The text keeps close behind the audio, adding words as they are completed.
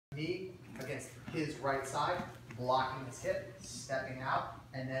his right side, blocking his hip, stepping out,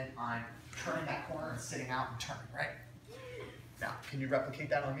 and then I'm turning that corner and sitting out and turning, right? Now, can you replicate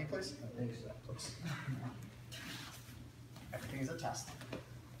that on me, please? I think so. Please. Everything is a test.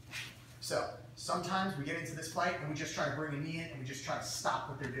 So, sometimes we get into this fight and we just try to bring a knee in and we just try to stop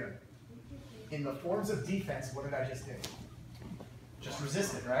what they're doing. In the forms of defense, what did I just do? Just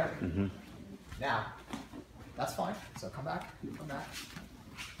resist it, right? Now, that's fine. So come back, come back.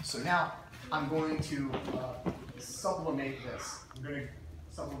 So now, I'm going to sublimate this. I'm going to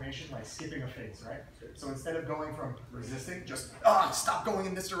sublimation like skipping a phase, right? So instead of going from resisting, just stop going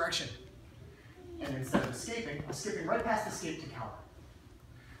in this direction. And instead of escaping, I'm skipping right past escape to counter.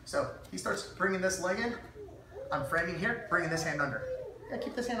 So he starts bringing this leg in. I'm framing here, bringing this hand under. Yeah,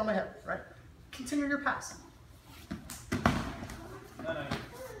 keep this hand on my hip, right? Continue your pass.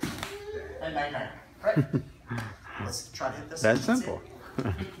 And 9-9, right? Let's try to hit this. That's simple.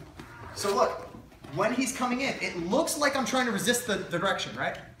 So look, when he's coming in, it looks like I'm trying to resist the direction,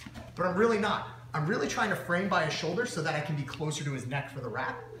 right? But I'm really not. I'm really trying to frame by his shoulder so that I can be closer to his neck for the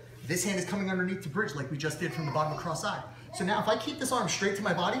wrap. This hand is coming underneath to bridge like we just did from the bottom of cross side. So now if I keep this arm straight to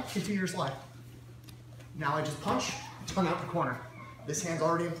my body, continue your slide. Now I just punch, turn out the corner. This hand's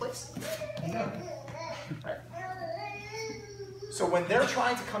already in place. Right. So when they're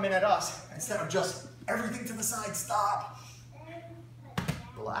trying to come in at us, instead of just everything to the side, stop.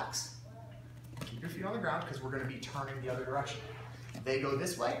 Relax. Keep your feet on the ground because we're going to be turning the other direction. They go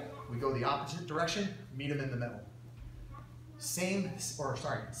this way, we go the opposite direction, meet them in the middle. Similar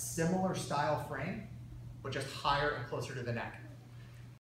style frame, but just higher and closer to the neck.